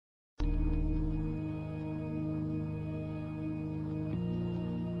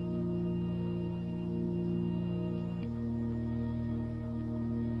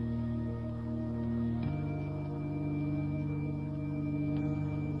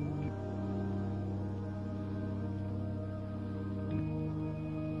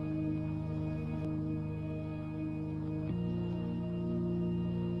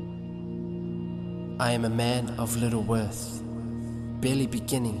I am a man of little worth, barely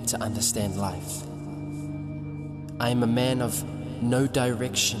beginning to understand life. I am a man of no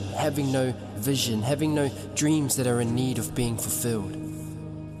direction, having no vision, having no dreams that are in need of being fulfilled.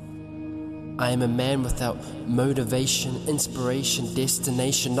 I am a man without motivation, inspiration,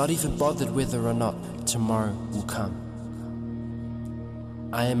 destination, not even bothered whether or not tomorrow will come.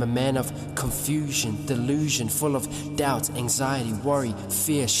 I am a man of confusion, delusion, full of doubt, anxiety, worry,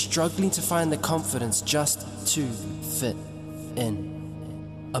 fear, struggling to find the confidence just to fit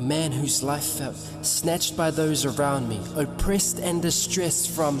in. A man whose life felt snatched by those around me, oppressed and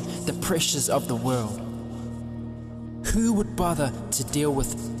distressed from the pressures of the world. Who would bother to deal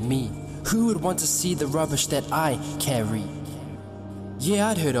with me? Who would want to see the rubbish that I carry? Yeah,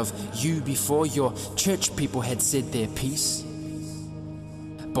 I'd heard of you before. Your church people had said their piece.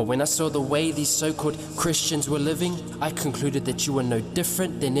 But when I saw the way these so-called Christians were living, I concluded that you were no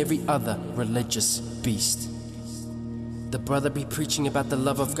different than every other religious beast. The brother be preaching about the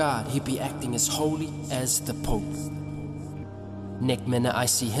love of God, he'd be acting as holy as the Pope. Next minute I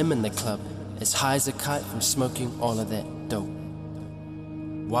see him in the club, as high as a kite from smoking all of that dope.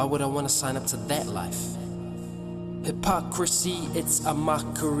 Why would I want to sign up to that life? Hypocrisy, it's a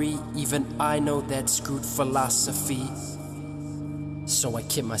mockery, even I know that screwed philosophy. So I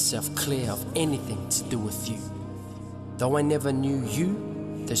kept myself clear of anything to do with you. Though I never knew you,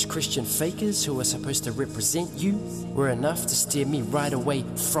 those Christian fakers who were supposed to represent you were enough to steer me right away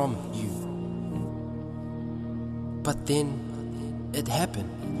from you. But then it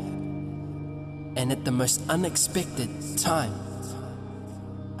happened. And at the most unexpected time.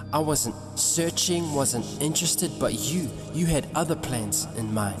 I wasn't searching, wasn't interested, but you had other plans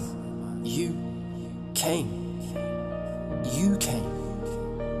in mind. You came.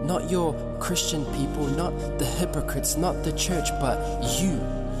 Not your Christian people, not the hypocrites, not the church, but you.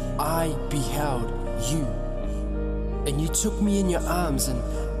 I beheld you. And you took me in your arms and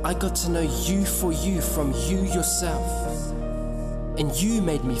I got to know you for you from you yourself. And you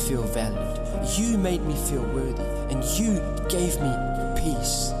made me feel valued. You made me feel worthy. And you gave me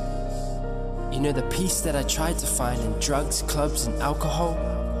peace. You know, the peace that I tried to find in drugs, clubs, and alcohol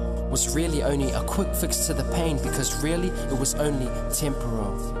was really only a quick fix to the pain, because really it was only temporal.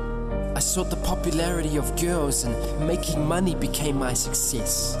 I sought the popularity of girls and making money became my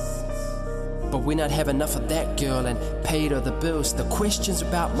success. But when I'd have enough of that girl and paid all the bills, the questions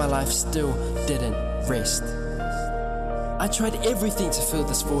about my life still didn't rest. I tried everything to fill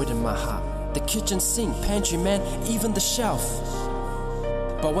this void in my heart. The kitchen sink, pantry man, even the shelf.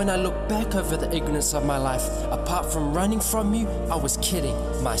 But when I look back over the ignorance of my life, apart from running from you, I was kidding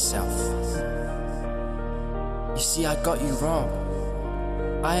myself. You see, I got you wrong.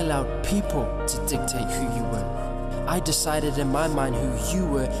 I allowed people to dictate who you were. I decided in my mind who you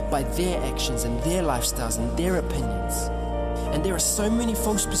were by their actions and their lifestyles and their opinions. And there are so many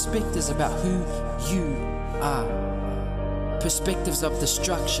false perspectives about who you are. Perspectives of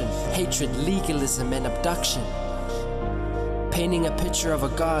destruction, hatred, legalism, and abduction. Painting a picture of a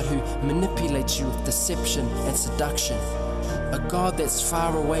God who manipulates you with deception and seduction. A God that's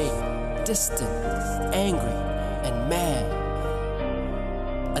far away, distant, angry, and mad.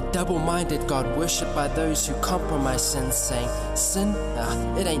 A double-minded God worshipped by those who compromise sin, saying, sin?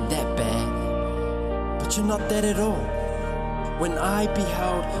 It ain't that bad. But you're not that at all. When I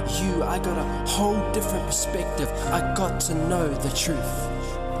beheld you, I got a whole different perspective. I got to know the truth.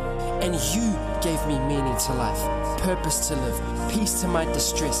 And you gave me meaning to life, purpose to live, peace to my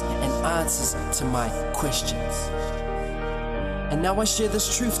distress, and answers to my questions. And now I share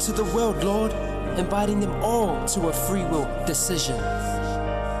this truth to the world, Lord, inviting them all to a free will decision.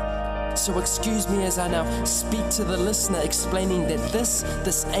 So excuse me as I now speak to the listener, explaining that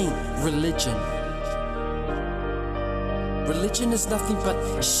this ain't religion. Religion is nothing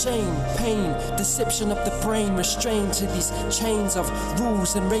but shame, pain, deception of the brain, restrained to these chains of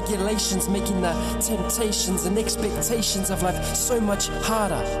rules and regulations, making the temptations and expectations of life so much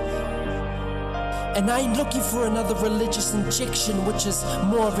harder. And I ain't looking for another religious injection, which is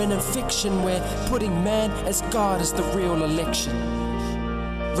more of an infection, where putting man as God is the real election.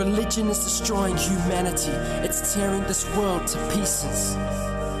 Religion is destroying humanity, it's tearing this world to pieces.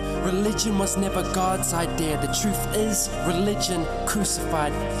 Religion was never God's idea. The truth is, religion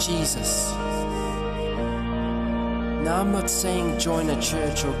crucified Jesus. Now I'm not saying join a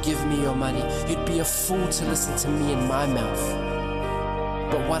church or give me your money. You'd be a fool to listen to me in my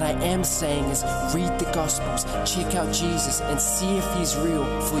mouth. But what I am saying is read the Gospels, check out Jesus, and see if he's real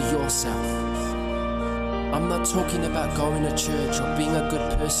for yourself. I'm not talking about going to church or being a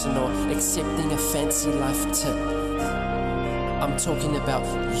good person or accepting a fancy life tip. I'm talking about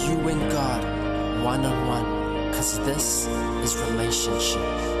you and God, one-on-one, because this is relationship.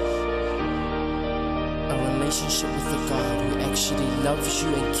 A relationship with a God who actually loves you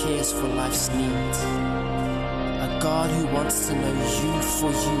and cares for life's needs. A God who wants to know you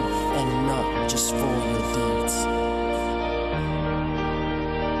for you and not just for your deeds.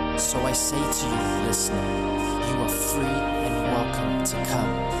 So I say to you, listener, you are free and welcome to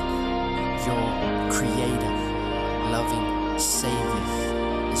come. Your Creator, loving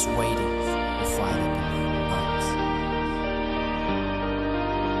Savior is waiting with wide open arms.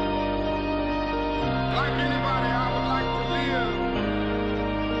 Like anybody, I would like to live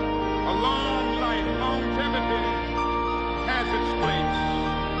a long life. Longevity has its place.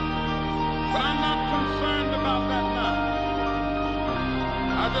 But I'm not concerned about that now.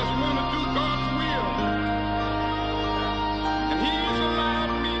 I just want to do God's will. And He's allowed